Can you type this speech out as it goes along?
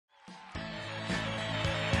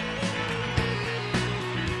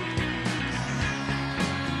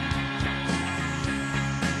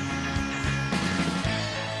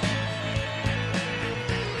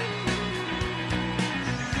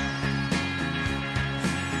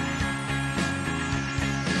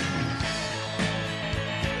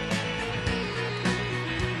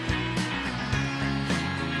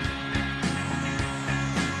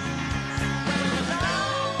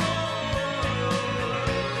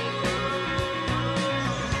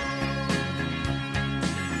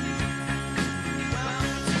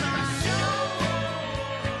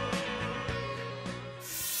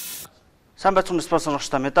Сайн байцгаана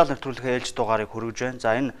спонсорчтой медаль нэвтрүүлэхээ ээлж дугаарыг хүргэж байна.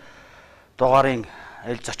 За энэ дугаарын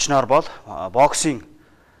ээлж зочноор бол боксing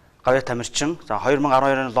гавьяа тамирчин. За 2012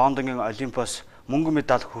 оны Лондонгийн Олимпиос мөнгөн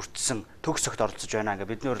медаль хүртсэн Тugstsogt оролцож байна. Ингээ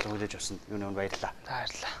бидний урилга хүлээж авсан юуны өмнө баярлалаа.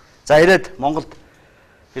 Баярлалаа. За ирээд Монголд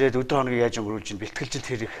ирээд өдөр хоногийг яаж өнгөрүүлж байна? Бэлтгэлжилт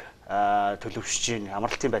хэрэг төлөвшөж байна.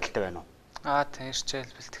 Амралтын байдалтай байна уу? Тийм ирчээл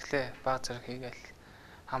бэлтгэлээ баг зэрэг хийгээл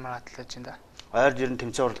хамраад л байна да. Ойр ер нь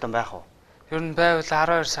тэмцээн уралдаан байх уу? Ер нь байвал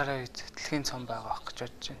 12 сарын үед дэлхийн цом байгаа гэж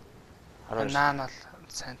бодож байна. Наан бол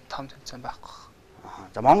сайн том тэмцээн байхгүй.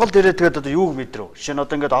 За Монголд ирээд тэгээд одоо юуг мэдрв? Жишээ нь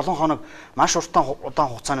одоо ингээд олон хоног маш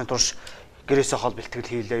удаан хугацааны турш гэрээсээ хол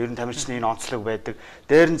бэлтгэл хийлээ. Ер нь тамирчны энэ онцлог байдаг.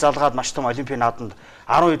 Дээр нь залгаад маш том олимпийн нааданд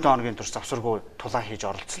 10 хэдэн хоногийн турш завсаргүй тулаан хийж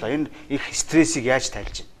оролцлоо. Энэ их стрессийг яаж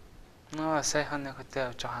тайлж байна? Сайхан нэг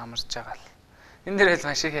хөдөө явж байгаа амарч байгаа л. Энэ дээр л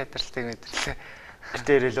маш их ядралтыг мэдэрлээ.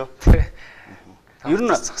 Гэтээ ирээлөө. Ер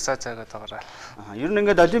нь цогсоо зайгаад байгаарай. Ер нь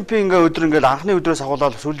ингээд олимпийн ингээд өдөр ингээд анхны өдрөөс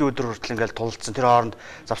ахуулаад сүүлийн өдөр хүртэл ингээд тулалдсан. Тэр хооронд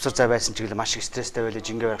завсар зай байсан ч гэлээ маш их стресстэй байлаа,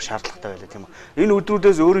 жингээ барих шаардлагатай байлаа тийм үү. Энэ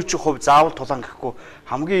өдрүүдээс өөрөө чи хувь заавал тулаан гэхгүй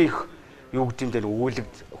хамгийн их юу гэдэмдээ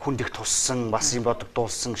үүлэгд хүнд их туссан, бас юм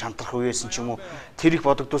бодогдуулсан, шантрах үеэсэн ч юм уу. Тэр их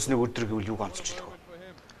бодогдуулсныг өдөр гэвэл юуг онцолж хэлэх вэ?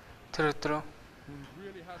 Тэр өдрөө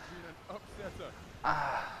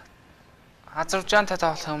Азербайджантай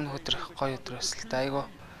тоглох өмнө өдөр гоё өдрөөс л да. Айгу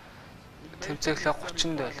тэмцээглээ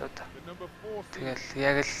 30-нд байлоо да. Тэгэл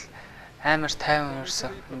яг л амар тайван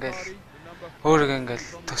ерөөсөө ингээл өөрийгөө ингээл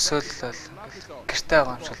төсөөлөл гэртээ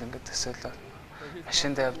байгаа юм шиг ингээд төсөөлөл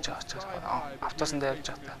машинд явж байгаа ч автобусанд явж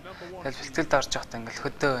байгаа. Тэгэл бэлтгэлд орж байхдаа ингээл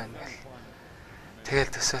хөдөө байна гэл.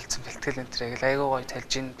 Тэгэл төсөөлцөн бэлтгэл энэ тэрэг л айгуу гоё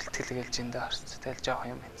талж ин бэлтгэл гэлж ин дээр орц. Тэгэл жоох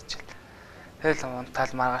юм мэдчихэл. Тэгэл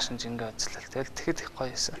тал маргааш нь жингээ үзлээ. Тэгэл тэгэхэд их гоё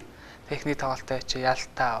юмсан. Техник тоглолттой чи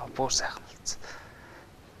ялтаа бүр сайхан болсон.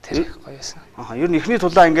 Тэр их гоё юмсан. Ер нь эхний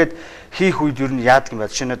тулаа ингээд хийх үед ер нь яадаг юм байна.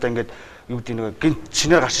 Жишээ нь одоо ингээд юу гэдэг нэг гинт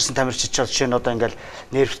шинээр гарч ирсэн тамирчид ч жишээ нь одоо ингээд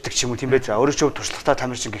нервтдэг ч юм уу тийм байж байгаа. Өөрөө ч туршлагатай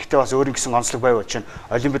тамирчин гэхдээ бас өөрийн гэсэн онцлог байв чинь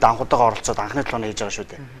олимпиад анх удаага оролцоод анхны тулааны хийж байгаа шүү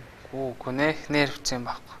дээ. Үгүй нэх нервцсэн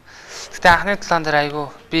байхгүй. Гэтэ анхны тулаан дээр айгүй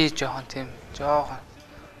би жоохон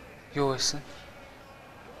юу байсан.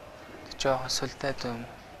 Жоохон сүлдээд юм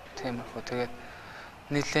тиймэрхүү тэгээд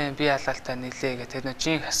нилээн би алаалтаа нилээ гэдэг нөө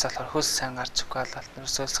жин хасаалахаар хөөс сайн гарч өгөхгүй алаалт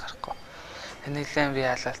нэрсөөс гарахгүй. Нилээн би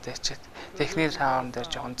алаалтаа ичээд техник таавар дээр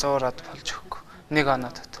жоохон зуураад болж өгөхгүй. Нэг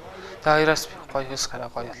оноод. Тэгээ хоёроос гоё хөөс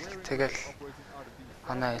гараа гоё болол. Тэгэл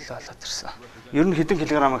оноо илүү болоод ирсэн. Ер нь хэдэн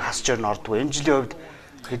килограммыг хасч ирнэ ордгоо. Энэ жилийн хувьд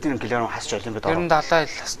хэдэн килограмм хасч олимпиад орно? Ер нь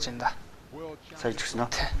 70 ил хасж байна да. Сая ч гэсэн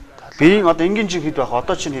үү? Биеийн одоо энгийн чин хэд байх?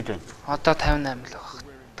 Одоо чин хэд байна? Одоо 58 л байх.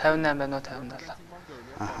 58 байна уу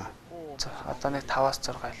 57. Одоо нэг 5-аас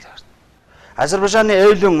 6 ил байна. Азербайджаны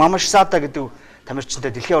Эйлүн Мамашзада гэдэг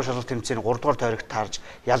тамирчинтай дэлхийн аварга шалгалт тэмцээний 3 дугаар тойрогт таарж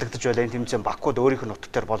ялагдаж байлаа. Энэ тэмцээн Бакуд өөрийнх нь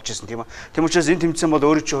нутаг дээр болж исэн тийм үү. Тийм учраас энэ тэмцээн бол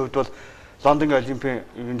өөрийн чинь хувьд бол Лондонгийн олимпийн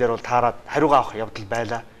юун дээр бол таарад хариугаа авах явдал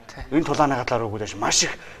байлаа. Энэ тулааны хадлаар өгүүлж маш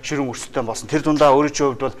их ширүүн өрсөлдөөн болсон. Тэр дундаа өөрийн чинь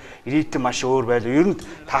хувьд бол ритм маш өөр байлаа. Ер нь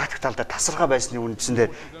тактик талдаа тасархаа байсны үндсэн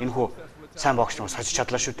дээр энэ хүү сайн боксч сожиж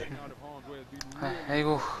чадлаа шүү дээ.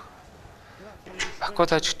 Айгу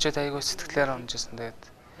Бакуд очичээд айгу сэтгэлээр унжсэн. Тэгээд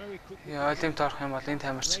олимпиад орох юм бол энэ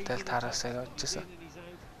тамирчтай л таараасаа явжсэн.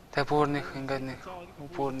 Тэгээ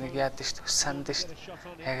бүр нэг яад шүү дээ. Санд шүү дээ.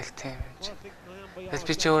 Яг л тийм юм чинь. Тэгэл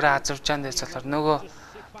би ч өөрөө Азербайджанд байж болохоор нөгөө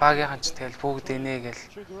багийнхан ч тэгэл бүгд инээгээл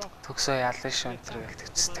төгсөө ялна шүү энэ гэл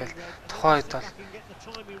тэгчихсэн. Тэгэл тухайн үед бол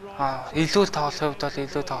илүү тоглох хувьд бол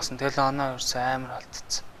илүү тоглосон. Тэгэл оноо ерөөсөө амар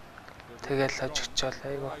болтцсон. Тэгэл хожигчвал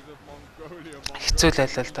айгу хэцүү л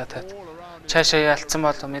байлаа л да. Цаашаа ялцсан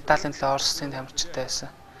бол медалийн төлөө Оросын тамирчтай байсан.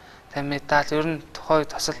 Тэгээ медаль ер нь тухайн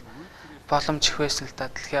үед бас л боломж их байсан л да.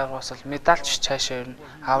 Дэлхийн аваргаас бол медальч цаашаа ер нь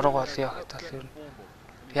авраг болё гэхэд бол ер нь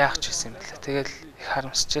яах ч гэсэн юм байна. Тэгэл их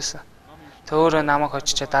харамсаж байсан. Тэг өөрөө намайг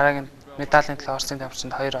хочичээ дараагийн медалийн төлөө Оросын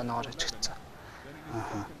тамирчинд 2 оноогоор ижигдсэн.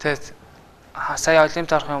 Тэгээд сая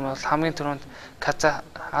олимпиад орох юм бол хамгийн түрүүнд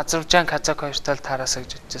Азербайджан Казак хоёртой л таараасаа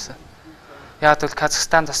гэж бодчихсон. Яг л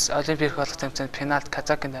Казахстанд бас олимпик болох тэмцээнд финалд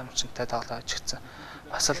Казакийн тамирчинтай тоглож ижигдсэн.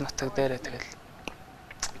 Бас л нутаг дээрээ тэгэл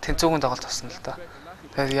тэнцүүгийн тоглолт болсон л да.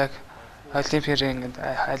 Тэгээд яг олимпийн ингээд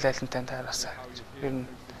аль-алинтай таараасаа ер нь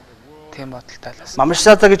тийм бодолтой л байсан.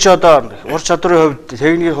 Мамашзада гэж одоо ур чадрын хувьд,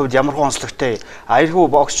 техникийн хувьд ямар хон онцлогтой.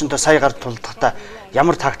 Аярхуу боксчонтой сая гард тулдахдаа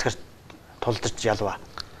ямар тактикаар тулдаж ялваа?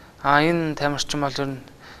 Энэ тамирчин бол ер нь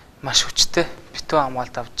маш хүчтэй битүү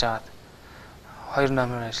хамгаалт авч жаад 2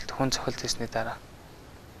 номер ажилд хүн цохилт хийсний дараа.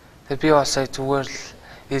 Тэгээ би бас сая зүгээр л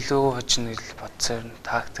илүү хожно гэж бодсон юм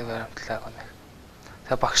тактик баримтлаагаа нэг.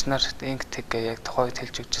 Тэгээ багш нар инг тэг яг тухайд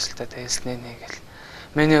хэлж өгчсэн л та хэлснээ нэгэл.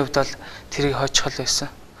 Миний хувьд бол тэрийг хожихол байсан.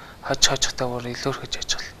 Хожихтаа бүр илүүрхэж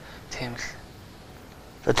ажил. Тийм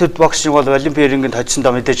л. Тэр боксинг бол олимпийн рингэнд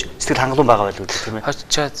хоцсондоо мэдээж сэтгэл хангалуун байгаа байлгүй тийм ээ.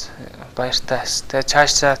 Хоцчоод баяртай бас. Тэгээ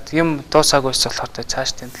цаашаа юм дуусаагүйс болохоор тэгээ цааш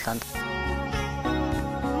тийм талаанд.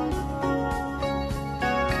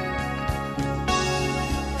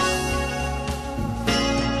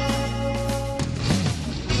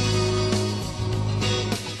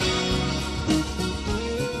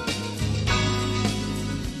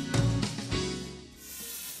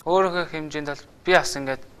 Өөрийнхөө хэмжээнд бол би бас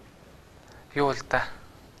ингээд юу л да.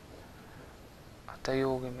 Одоо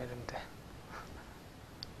юу гэмээр юм бэ?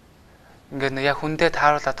 Ингээд яг хүндээ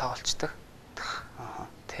тааруулаад тоглолцдог.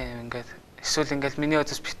 Тийм ингээд эсвэл ингээд миний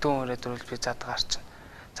өдөөс битүүн өрөөдрөл би задгаар чинь.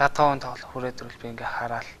 Задгаан тоглох өрөөдрөл би ингээд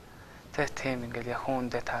хараал. Тэгээ тийм ингээд яг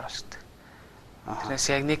хүндээ тааруулдаг. Тэрнээс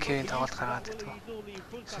яг нэг хэвийн тоглолт гаргаад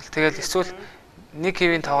байдаг. Эсвэл нэг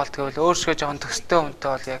хэвийн тоглолт гэвэл өөрсгөө жоохон төстэй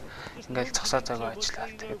хүнтэй бол яг ингээл цогсоо зогоо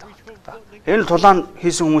ажиллаад тэгээд тоглолт та. Энэ тулаан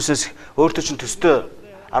хийсэн хүмүүсээс өөртөө чинь төстэй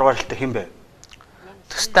арга барилттай хэн бэ?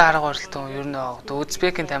 Төстэй арга барилттай ер нь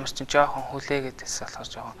Узбекийн тамирчин жоохон хүлээгээдээс болохоор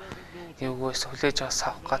жоохон юугүйс хүлээж байгаа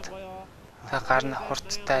савх гад. Тэгээ гарна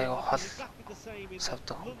хурдтай аюу хол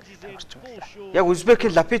савдаг тамирчин байлаа. Яг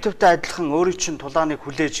Узбекийн Лапитовтай адилхан өөрийн чинь тулааныг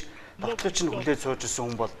хүлээж тоглолтыг чинь хүлээж сууж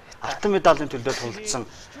ирсэн хүн бол алтан медалийн төлөө тулдсан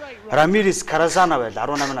Рамирес Каразана байл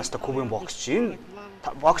 18 настай кубын боксч. Энэ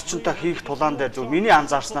боксчонтой хийх тулаан дээр зөв миний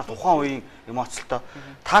анзаарснаар тухайн үеийн эмоцолтой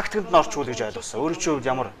тактикт нь орчуул гэж ойлгосон. Өөрийн чинь хувьд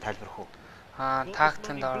ямар тайлбарх вэ?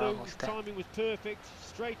 Тактикт ороогүй л дээ.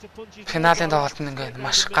 Финалийн тоглолтод ингээд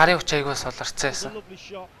маш гарын хүч аягуул суларцсан байсан.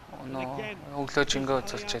 Өглөө жингээ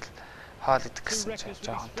үзүүлчихэл хоол идэх гэсэн чинь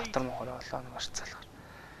жоохон дотор мохор болоо нэг орцолгоор.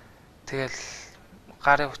 Тэгэл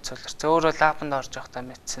гарын хүч суларцсан. Өөрөө лапанд орж явахдаа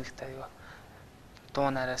мэдсэн л дээ. Дуу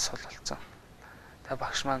нараа сул болсон. Тэгээ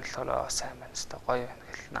багш маань болохоор сайн байна өстой гоё байна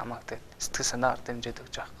гэл намайг тэг сэтгэл санаагаар дэмжиж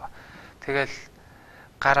өгч байгаа. Тэгэл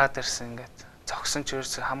гараад ирсэн ингээд зогсон ч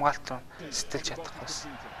ерөөсө хамгаалт руу сэтгэлж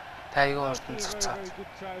чадахгүйсэн. Тэг аягүй урдан цуцаад.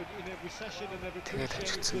 Тэгээд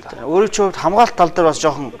хажигдсан да. Өөрийн чинь хувьд хамгаалт тал дээр бас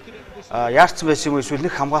жоохон яарсан байсан юм уу эсвэл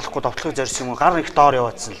нэг хамгаалахгүй довтлохыг зорьсон юм уу гар их доор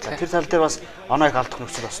яваадсан л та. Тэр тал дээр бас оноо их алдах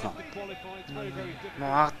нөхцөл болсон уу?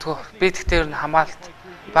 Магадгүй би тэгтээ ер нь хамгаалт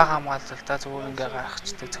бага хамгаалалтаа зүгээр ингээ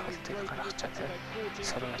гаргахчдаг зохиолтыг гаргахчаад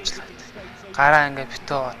сөрөг ажиллаад. Гараа ингээ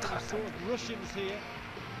битүү бодохоор.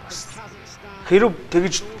 Хэрэг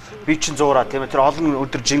тэгж би чинь зуураа тийм ээ тэр олон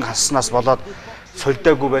өдөр жинг хасснаас болоод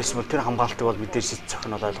сольдоогүй байсан бол тэр хамгаалтыг бол мэдээж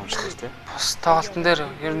зохино бол ойлгомжтой тийм. Бус тоглолтын дээр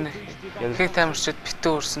ер нь их тамирчид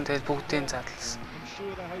битүү өрсөн тэгээд бүгдийн задлсан.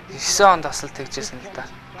 9 онд бас л тэгжсэн л да.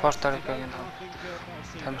 Порторикогийн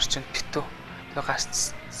тамирчин битүү тэгээ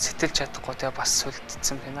гарч сэтэлж чадахгүй тэгээ бас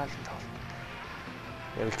сүлдсэн финалд тоглолт.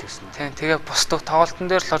 Яг л тэгсэн. Тийм тэгээ бусдыг тоглолтын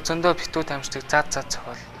дээр л зөндөө битүү тамирчдаг зад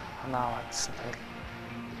зохиол оноо аваадсан. Тэгээд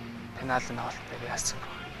финалын тоглолтыг яасан.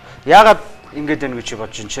 Яагаад ингэж байна гэж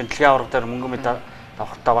бодож чинь дэлхийн аварга дээр мөнгөн медаль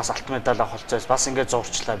авахтаа бас алтан медаль авах болцоос бас ингэж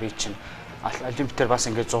зурчлаа би чинь олимпиадаар бас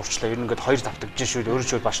ингэж зурчлаа. Ер нь ингэж хоёр давтагдж шүү. Өөрөө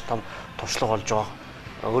ч бас том туршлага болж байгаа.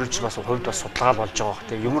 Өөрөө ч бас хувьд бас судалгаа болж байгаа.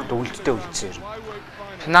 Тэгээ юмр өвлөлттэй үлдсэн юм.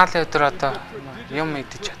 Финалийн өдөр одоо юм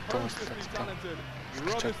идэж чаддаг үзлээ тийм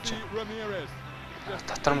гэж бодож байна.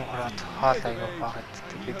 Дотор мохороод хоол аяга багт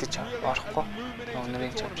идэж орохгүй.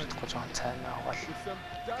 Өнөрийн ч авч чадахгүй жоон цай маяг бол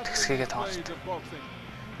тэгсгээгээ тоглолт.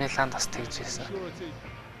 Миланд бас тэгжсэн.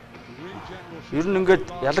 Ер нь ингээд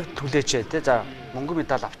ялаг түлээчээ тий. За мөнгөн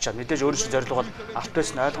медаль авчаад мэдээж өөрөө чинь зорилго бол авт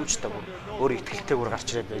байсан ойлгомжтой бүр өөрөө ихтгэлтэйгээр гарч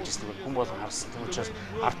ирээд байжсэн бол хүн болгон харсан. Тийм учраас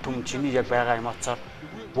ард түмэн чиний яг байгаа эмоцоор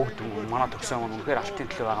бүгд манай төгсөн юм үнэхээр алтын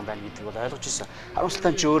төлөө байгаа юм байна гэдэг бол ойлгож ирсэн.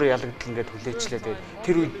 Харамсалтай чи өөрөө ялагдал ингээд хүлээчлээ тэгээд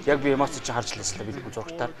тэр үед яг би эмоц чинь харж лээслээ бид хүн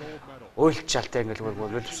зургатаар ойлч шалтай ингээд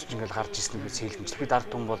бол төсч ингээд гарч ирсэн би сэлгэмж. Тэгэхэд ард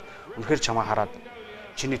түмэн бол үнэхээр чамаа хараад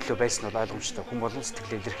чиний төлөө байсан бол ойлгомжтой. Хүн болон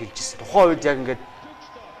сэтгэлээ илэрхийлж ирсэн. Тухайн үед яг ингээд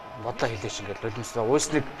бодлоо хэлээч ингээд нулимсаа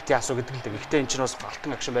уйсныг бити асуу гэдэг л дээ. Гэхдээ энэ чинь бас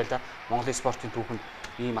алтан агшин байл да. Монголын спортын түүхэнд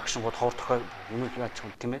ийм агшингууд ховор тохой юм яаж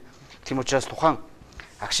тийм ээ. Тийм учраас тухайн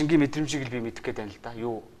агшингийн мэдрэмжийг л би мэдэх гээд байна л да.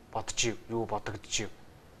 Юу бодож юу бодогдож юу.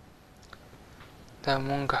 Тэгээ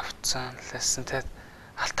мөнгө авцсан лсэн тэгээд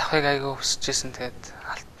алт авахыг айгүй хүсэжсэн тэгээд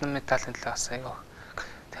алтан медалийн төлөө бас айгүй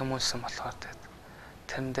тэмүүсэн болохоор тэгээд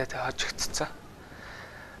тэрэндээ тэг хожигдцсан.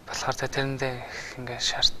 Болохоор тэрэндээ ингээд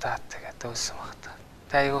шартаад тэгээд өөсөн багтаа.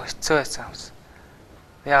 Тэг айгүй хэцүү байсан юмс.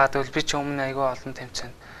 Яагаад гэвэл би ч өмнө айгүй олон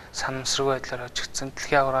тэмцээнд санамсаргүй байдлаар хожигдсан.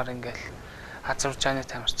 Дэлхийн авраар ингээд Азербайджаны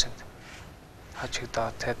тамирчинд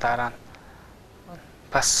хожигдоод тэгээд дараа нь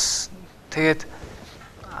бас тэгээд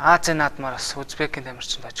Азийн наадмаар бас Узбекийн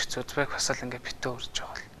тамирчинд хожигдсон. Узбек бас л ингээд битүү өрж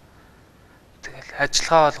байгаа л. Тэгэл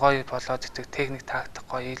ажиллагаа бол гоё болоод идэг, техник тактик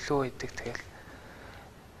гоё илүү идэг. Тэгэл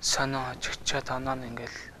сонио хожигчаад оноо нь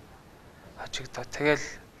ингээд хожигдоод тэгэл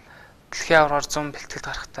дэлхийн авраар 100 бэлтгэл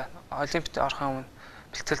гарахтаа Олимпиад орохын өмнө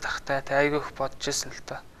бэлтгэл гарахтаа айгүй их бодож ирсэн л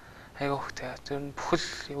та. Айгүй их тэгээд ер нь бүхэл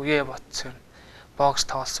үеэ бодсон. Бокс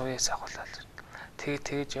тоглосон үеэс ахуулаад.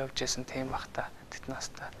 Тэгж явж исэн тийм бахта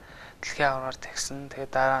тэтнастаа дэлхийн авраар тэгсэн.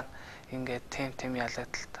 Тэгээд дараа нь ингээд тим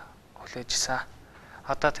ялагдaltaа хүлээжсэн.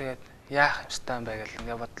 Одоо тэгээд яах юмстай юм бэ гэл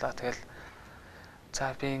ингээд бодлоо. Тэгэл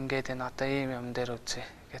за би ингээд энэ одоо ийм юм дээр үзье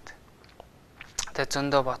гэд. Тэгээд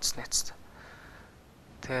зөндөө бодсон нэц.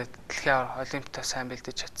 Тэгээд дэлхийн аврал Олимпиадаа сайн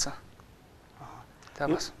бэлдэж чадсан.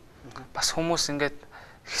 Тэгээд бас хүмүүс ингээд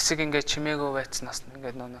хэсэг ингээд чимээгүй байцнаас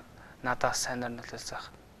ингээд надаас сайнаар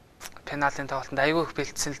нөлөөлсөн. Пеналийн тоглолтод айгүй их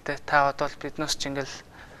бэлдсэн л дээ. Та одоо биднээс ч ингээл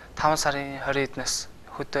 5 сарын 20 эднээс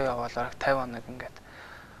хөдөө явуулаад 50 хоног ингээд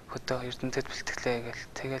хөдөө Эрдэнэтэд бэлтгэлээ гээл.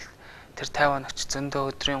 Тэгэл тэр 50 хоногч зөндөө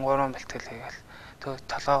өдрийн 3 бэлтгэл хийгээл. Тэг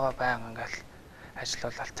толгоогоо байнга ингээл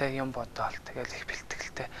ажиллаулаад тэг юм бодоол тэгэл их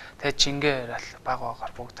бэлтгэлтэй. Тэг жингээ яриад баг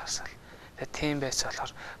багаар бүгд тасаал. Тэг тийм байс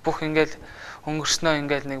болохоор бүх ингээл өнгөрснөө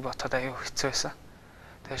ингээл нэг ботод аюу хэцүү байсан.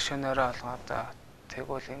 Тэг шөнөөрөө олгоод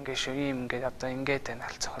тэгвэл ингээ шүү ийм ингээд одоо ингээд байна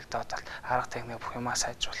аль цохолдоод арга техник бүх юмаа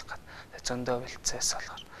сайжруулах гад. Тэг зөндөө бэлтсээс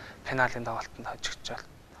болохоор пеналийн тоглолтод хожигчвал.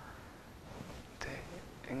 Тэг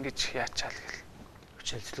ингэж яачаал гэл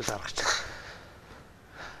хүчилжлүүл аргачлаа.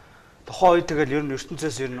 Тухайн үед тэгэл ер нь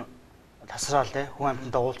ертөнцөөс ер нь тасраал те хүн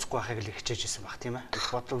амьтандаа уулзахгүй байхыг л хичээж исэн баг тийм ээ.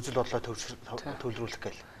 Бодлоо үзэл бодлоо төвлөрүүлэх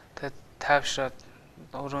гээл. Тэг тайвшраад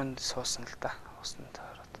өрөөнд суусан л да. Усанд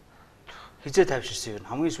ороод. Хизээ тайвширсан ер нь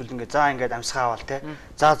хамгийн сүүл ингээ за ингээд амсгаа авал те.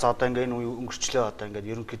 За одоо ингээ энэ өнгөрчлөө одоо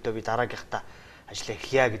ингээ ерөнхийдөө би дараагийнхтаа ажиллаа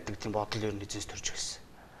эхлэе гэдэг тийм бодол ер нь эзэнс төрж гисэн.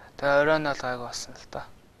 Тэгээ оройн бол гайг болсон л да.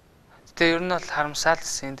 Тэгээ ер нь бол харамсаал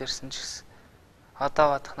сэн дэрсэн ч гэсэн.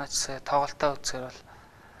 Одоо бадахнаач тоглолтоо үзэхээр бол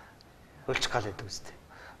өлчих гал байдаг үстэй.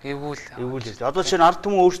 Эвгүй л. Одоо чинь ард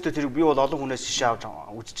түмэн өөртөө тэр би бол олон хүнээс шишээ авч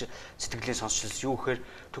үзэж сэтгэлийн сонсчихлоо. Юу гэхээр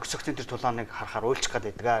төгсөгтийн тэр тулааныг харахаар уйлчих гад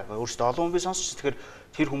байдаг. Өөртөө олон хүн би сонсч тэгэхээр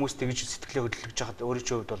тэр хүмүүс тэгж сэтгэлээ хөдөлгөж хахад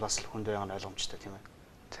өөрийнхөө хувьд бол бас л хүнд байгаан ойлгомжтой тийм ээ.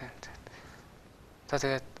 Тийм. За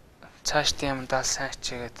тэгээд цаашдын юмдаа сайн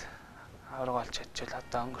чигээд авраг олж чадчихвал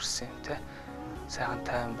одоо өнгөрсөн юм те. Сайхан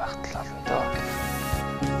тайван багтал олно доо.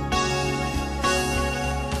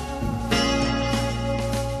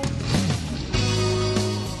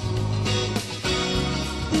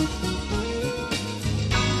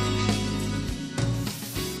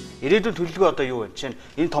 Ирээдүйн төлөвлөгөө одоо юу вэ? Жишээ нь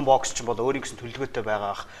энэ том бокс чинь бол өөрийн гэсэн төлөвлөгөөтэй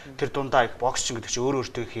байгаах. Тэр дундаа их бокс чинь гэдэг чинь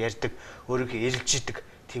өөртөө их ярьдаг, өөрийнхөө эрэлж идэг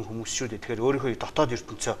тийм хүмүүс шүү дээ. Тэгэхээр өөрийнхөө дотоод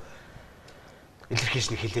ертөнцөө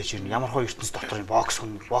илэрхийлж нэг хэлээч юм. Ямар хөө ертөнц дотор бокс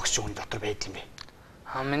чинь дотор байдаг юм бэ?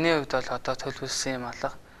 Миний хувьд бол одоо төлөвлөсөн юм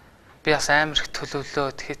алга. Би бас амар их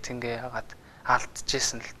төлөвлөө тэгэхэд ингээ яагаад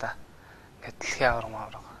алдчихсэн л да. Ингээ дэлхийн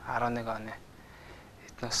авраг 11 оны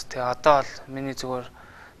эднээс. Тэгээ одоо бол миний зүгээр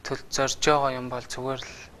зорж байгаа юм бол зүгээр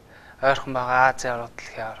л ойрхон байгаа Азийн авраг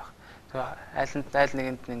дэлхийн авраг. Аль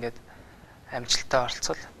нэгэнд ингээд амжилттай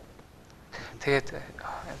оролцвол. Тэгээд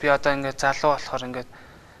би одоо ингээд залуу болохоор ингээд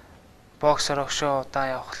боксер өгшөө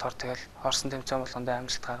удаан явах болохоор тэгэл орсон тэмцээн болгонд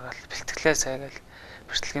амжилт гаргаад бэлтгэлээ сайгаал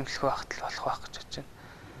бэртлэгэмтлэх байхад л болох байх гэж бодож байна.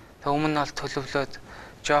 Тэг өмнө нь бол төлөвлөөд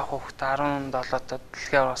жоох хөвгт 17-д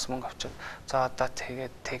дэлхийн аврагаас мөнгө авчаад за одоо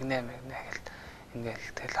тэгээд тэгнэ мэгнэ гэл ингээл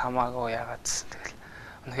тэгэл хамаагүй яагаадсэн тэгэл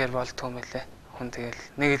үнэхээр болдгоо мэлээ. Хүн тэгэл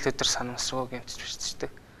нэг л өдөр санамсруу гэмтэж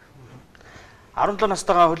бичдэг. 17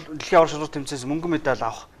 настайгаа дэлхийн авраг шалралт тэмцээс мөнгө медаль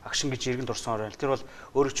авах агшин гэж иргэн дурсан орой. Тэр бол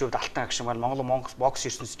өөрөө ч хувьд алтан агшин маань Монгол бокс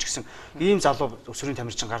ертөнцөд ч гэсэн ийм залуу өсвөрийн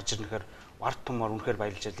тамирчин гарч ирнэхээр ард түмээр үнэхээр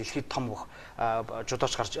баярлж дэлхийд том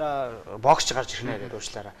жудооч гарч боксч гарч ирнэ гэдэг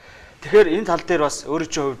уучлаарай. Тэгэхээр энэ тал дээр бас өөрөө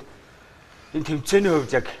ч хувьд энэ тэмцээний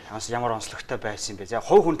хувьд яг ямар онцлогтой байсан юм бэ? За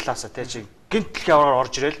хувь хүн талаасаа тий чи гинт дэлхийн аврагаар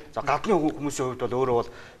орж ирэл. За гадны хүмүүсийн хувьд бол өөрөө бол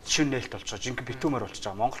шин нээлт болчихоо жинхэнэ битүүмээр болчихж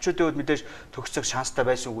байгаа. Монголчуудын хувьд мэдээж төгсцөг шанстай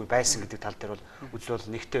байсан үгүй байсан гэдэг тал дээр бол үзэл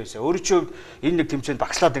бол нэгтэй байсан. Өөрөө ч хувьд энэ нэг тэмцээнд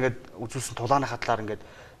багслаад ингээд үзүүлсэн тулааны хатлаар ингээд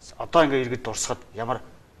одоо ингээд иргэд дурсахад ямар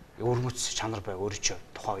өрмөц чанар бай өөрөө ч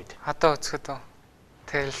тухайн үед. Одоо үзэхэд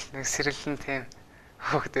тэгэл нэг сэргэлэн тийм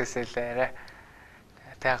хөөхдөсэй л арай.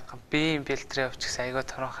 Тэг биеийн бэлтрээ өвчс айгаа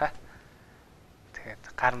торонхай. Тэгээд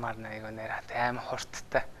гар марна айгаа нэр аим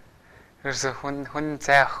хурдтай. Ерөөсө хүн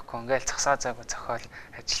зай авахгүй ингээл зогсоо зайгүй зохиол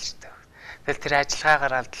ажиллаждаг. Тэгэл тэр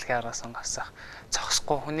ажиллагаагаар дэлхийн аврагаас сонгосох.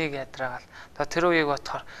 Зогсохгүй хүнийг ядраагаал. Одоо тэр үеийг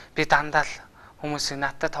бодохоор би дандаа л хүмүүсийг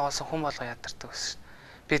надтай тоглосон хүн болго ядардаг гэсэн.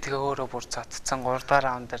 Би тэгээ өөрөө бүр цоцсон 3 дахь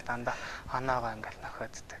раунд дээр дандаа оноогоо ингээл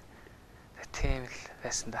нөхөддөг. Тийм л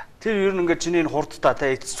байсан да. Тэр ер нь ингээд чиний энэ хурдтай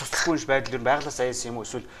та эцэс туслахгүй байдал ер нь байглаас аяасан юм уу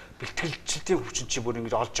эсвэл бэлтгэлчдийн хүчин чи бүр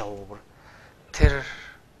ингээд олж авах бүр. Тэр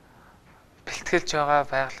бэлтгэлж байгаа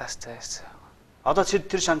байглаас заяасан. Одоо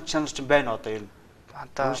тэр чанар чинь байна одоо ер нь.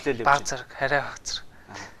 Одоо баг зэрэг хараа баг зэрэг.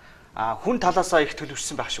 хүн талаасаа их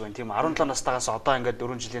төлөвшсөн байх шиг байна тийм 17 настайгаас одоо ингээд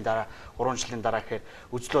 4 жилийн дараа 3 жилийн дараа гэхээр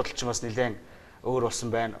үзэл бодол ч бас нэлээд өөр болсон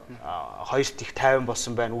байна. Хоёрт их тайван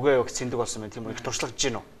болсон байна. Үгээ өгч цэндэг болсон байна тийм их туршлагаж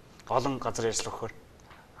гин үү? Олон газар ярьслах өгөхөр.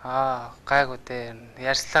 Гайгүй дээ.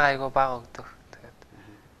 Ярьслага айгүй бага өгдөг. Тэгээд.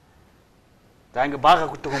 За ингээ бага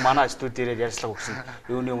өгдөг хүн манай студид ирээд ярьслага өгсөн.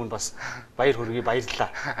 Юуны өмнө бас баяр хүргэе баярлалаа.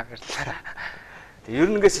 Баярлалаа. Тэг ер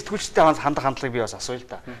нь ингээ сэтгүүлчтэй хандах хандлагыг би бас асууя л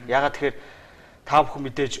да. Ягаад тэгэхээр та бүхэн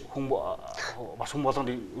мэдээж хүн бас хүн болгонд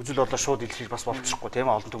үзэл бодлоо шууд илэрхийлж бас болчихгүй тийм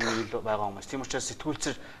олон түмний ил байгаа хүмүүс. Тийм учраас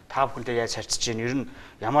сэтгүүлчээр та бүхэнтэй яаж харьцаж чинь ер нь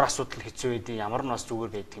ямар асуудал хэцүү байдیں۔ Ямар нь бас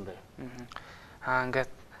зүгээр байдаг юм бэ?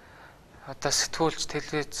 Ингээд одоо сэтгүүлч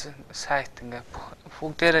телевиз сайт ингээ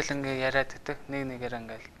бүгдээрээ л ингээ яриад байдаг. Нэг нэгээр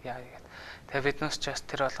ингээл яа гэдэг. Тэгээ биднээс ч бас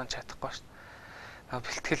тэр болгон чадахгүй шүү дээ.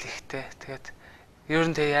 Бэлтгэл ихтэй. Тэгээд ер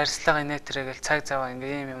нь тэгээ ярьслага инээтрээ гэл цаг заваа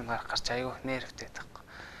ингээ юм гарах гарч айгүй нервтэй байдаг.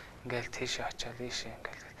 Ингээл тийшээ очиад ийшээ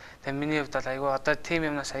ингээл. Тэгээ миний хувьд бол айгүй одоо тим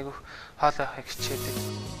юмнаас айгүй хоол авахыг хичээдэг.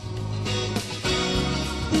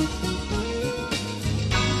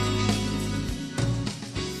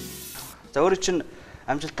 За өөрөө чинь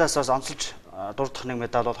амжилтаас бас онцолж дурдах нэг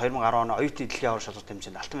медаль бол 2010 оны оюутны дэлхийн аврал шалгалт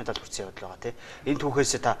хэмжээнд алтан медаль хүртсэн явдал байгаа тийм. Энэ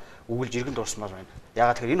түүхээсээ та өгүүлж иргэн дурсмаар байна.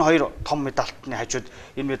 Ягаад тэгэхээр энэ хоёр том медальтны хажууд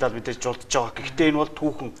энэ медаль мэдээж жолдож байгаа. Гэхдээ энэ бол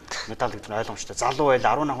түүхэн медаль гэдэг нь ойлгомжтой. Залуу байл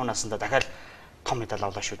 18 наснда дахиад том медаль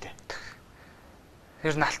авлаа шүү дээ.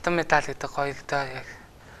 Ер нь алтан медаль гэдэг гоё л доо яг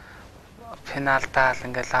финалдаа л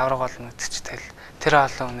ингээл авраг болно гэдэг чинь тэр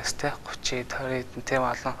олон хүнээс те 30 20 тийм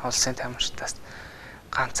олон улсын тамирчдаас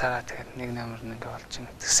ганцаараа тэгээд нэг номер ингээ болж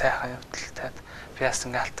байгаа. Сайхан явдалтай. Би бас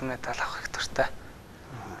ингээ алтан медаль авах их дуртай.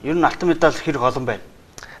 Ер нь алтан медаль хэрэг олон байна.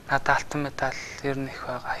 Надад алтан медаль ер нь их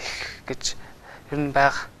байгаа их гэж ер нь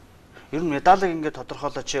байгаа. Ер нь медалийг ингээ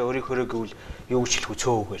тодорхойлоо чи өөрийнхөө гэвэл юу гэж хэлэх вэ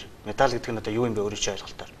цөөхөр. Медаль гэдэг нь одоо юу юм бэ өөрийнхөө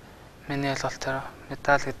ойлголтоор? Миний ойлголтоор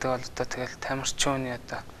медаль гэдэг бол одоо тэгэл тамирчууны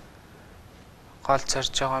одоо гол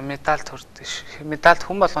зорж байгаа медаль төрдөг ш. Медаль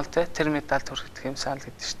хүн болгоно те тэр медаль төрөх юм санал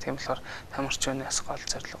гэдэг ш. Тийм болохоор тамирчуунаас гол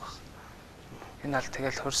зорилго баг. Энэ аль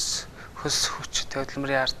тэгэл хөрс хүч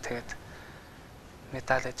төлөмрийн ард тэгээд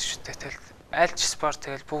медаль гэдэг ш. Тэгэл аль ч спорт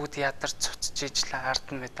тэгэл бүгд ядарч цуцж ижлээ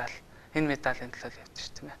ард нь медаль. Энэ медалийн төлөө явдаг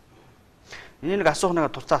ш. Тийм ээ. Энийг нэг асуух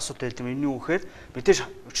нэг туцаа асуудал байл юм. Энийн үхээр мэдээж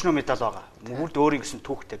өчнөө медаль байгаа. Бүгд өөрийн гэсэн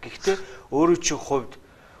түүхтэй. Гэхдээ өөрийн чинь хувьд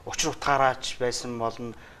учир утгаараач байсан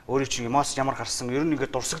болно. Өөрийн чинь эмоц ямар гарсан ер нь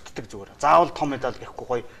ингээд дурсагддаг зүгээр. Заавал том медаль гэхгүй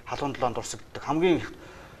гоё халуун долоон дурсагддаг. Хамгийн их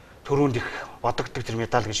төрөнд их бодогддог тэр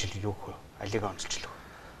медаль гэж хэлээ юу вэ? Алиг онцлчлаа.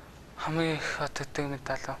 Хамгийн их бодогддог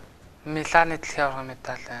медаль Миланы дэлхийн аварга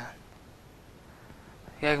медаль.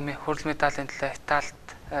 Яг хурал медалийн төлөө Италид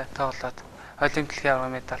тоглоод олимпик дэлхийн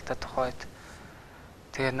аварга медальтай тухайд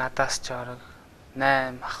тэгээ надаас ч орог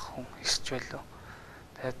 8 ах хүн ихсч байлоо.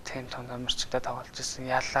 Тэгээд тийм том тамирчтай тоглож ирсэн.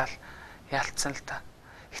 Ялцсан л та.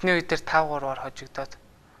 Эхний үед дээр 5-3-аар хожигдоод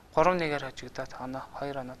 3-1-ээр хожигдоод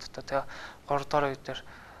 2 оноо дотор тэгээ 3 дугаар үед дээр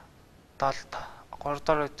 7 3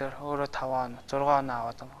 дугаар үед дээр өөрөө 5 оноо 6 оноо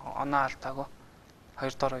аваад оноо алдаагүй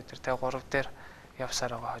 2 дугаар үед дээр тэгээ 3 дээр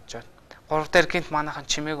явсаар байгаа хожоод 3 дээр гинт манайхан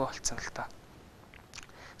чимээгүй болцсон л та.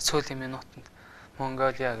 Сүүлийн минутанд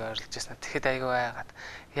Монголиаг ойрлож ирсэн. Тэгэхэд айгүй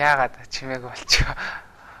яагаад чимээгүй болчихоо.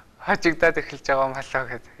 Хожигдоод эхэлж байгаа малаа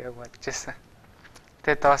гэдэг яг бодож ирсэн.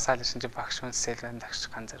 Тэгээ доосаал ирсэн чи багш үнсэл байна дагш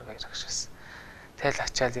ганцаар хоёр багш байсан. Тэгэл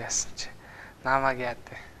очиад яасан чи намайг яад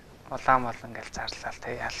улаан бол ингээл зарлал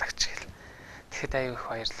тэгээ яалагч гэл. Тэгэхэд айгүй их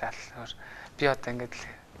баярлал. Би одоо ингээд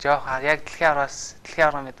жоох яг дэлхийн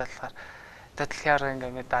аврага медаль дэлхийн аврага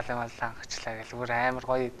ингээд медаль маллангчлаа гэл бүр амар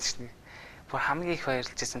гоё идэж нэг бүр хамгийн их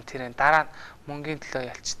баярлж байсан тэр дараа нь мөнгөний төлөө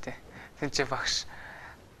ялчтэй. Тин чи багш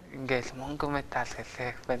ингээл мөнгө медаль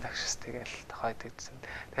гэлээ байна багшс тэгэл тохойд идсэн.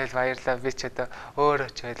 Тэгэл баярлаа би ч одоо өөрөө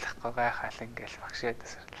ч ойлгохгүй гайхаал ингээл багш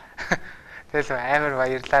ядсан. Тэгэл амар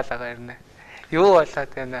баярлаа л байгаа юм. Юу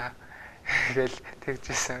болоод байна гэл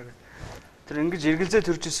тэгжсэн. Тэр ингэж эргэлзээ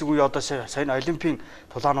төрж ирсэн үе одоо сая олимпийн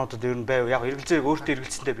тулаануудад ер нь байв. Яг эргэлзээг өөртөө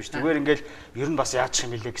эргэлцсэндээ биш. Зүгээр ингээл ер нь бас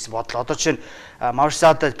яачих юм билээ гэсэн бодол. Одоо жишээ нь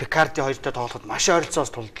Маршада Пикарди хоёртой тоглоход маш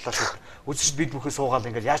ойролцоос тулдлаа шүү. Үзэгчд бид бүхэн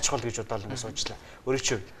суугаал ингээл яачих бол гэж бодоод ингээд суучлаа. Өөрөө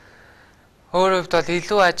чи Өөр хувьд бол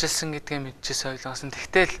илүү ажилласан гэдгийг мэдчихсэн ойлгосон.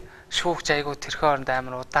 Тэгтэл шүүгч айгуу тэрхэн оронд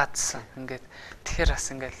амар удаадсан. Ингээд тэгэхээр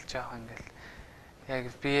бас ингээд жоох ингээд яг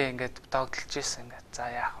бие ингээд догдолж ирсэн ингээд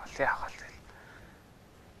за яах вэ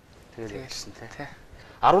тэгэл хэлсэн тий.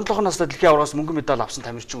 17 настай дэлхийн аврагаас мөнгөн медаль авсан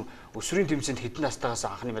тамирчин өсвөрийн тэмцээнд хэдэн настайгаас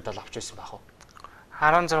анхны медаль авч байсан байх вэ?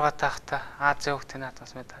 16 таахта Азийн хөгжлийн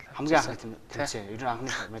наадмаас медаль авсан. Хамгийн анхны тэмцээн ер нь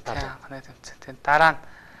анхны медаль. Анхны тэмцээн. Дараа нь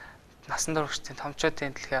насан туршийн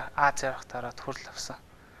томчуудын дэлхийн Азийн аврагт ороод хүрэл авсан.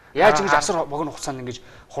 Яаж ингэж асар богино хугацаанд ингэж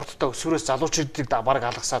хурдтай өсвөрөөс залуучуудыг бараг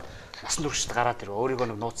алгасаад насан туршид гараад ирв.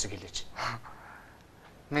 Өөрийгөө нэг нууцыг хэлээж.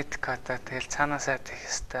 Мэдката тэгэл цаанаасаа тех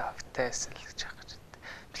хэвээр хөвтэй байсан л гэж байгаа гэж.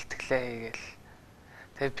 Бэлтгэлээ хийгээл.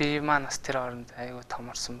 Тэгээ би маань бас тэр оронд айгүй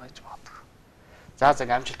томорсон байж магадгүй. За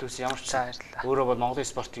амжилт хүсье ямар ч баярлалаа. Өөрөө бол Монголын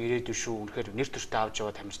спортын ирээдүйн шүү. Үнэхээр нэр төртэй авч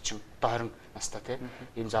яваад тамирчин. Одоо 20 настай тий.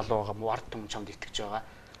 Ийм залуу байгаа муу ард түмэн чамд итгэж байгаа.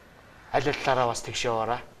 Аль талаараа бас тэгш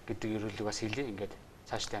яваараа гэдэг ерөөлөг бас хэлье. Ингээд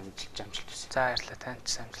цаашдаа амжилт хүсье. За баярлалаа. Танд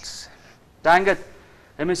ч амжилт хүсье. За ингээд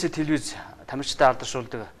MSC телевиз тамирчтай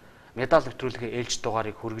алдаршуулдаг медаль нэвтрүүлгийн ээлж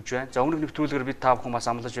дугаарыг хүргэж байна. За өмнөх нэвтрүүлгээр бид та бүхэн бас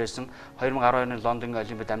амлаж байсан 2012 оны Лондонгийн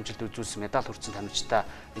Олимпиад амжилт үзүүлсэн медаль хүртсэн тамирчтай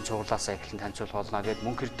энэ цуглаасаа эхлэн танилцуулах болно гэд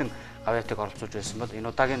мөнгө эрдэн гавьяатыг оролцуулж байсан бол энэ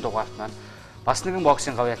удаагийн дугаарт маань бас нэгэн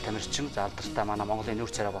боксing гавьяат тамирчин залдартай манай Монголын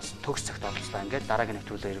нүүр царай болсон Тugstsogt оролцлоо. Ингээд дараагийн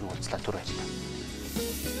нэвтрүүлгээр иргэн уулзлаа. Түр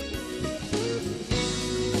баярлалаа.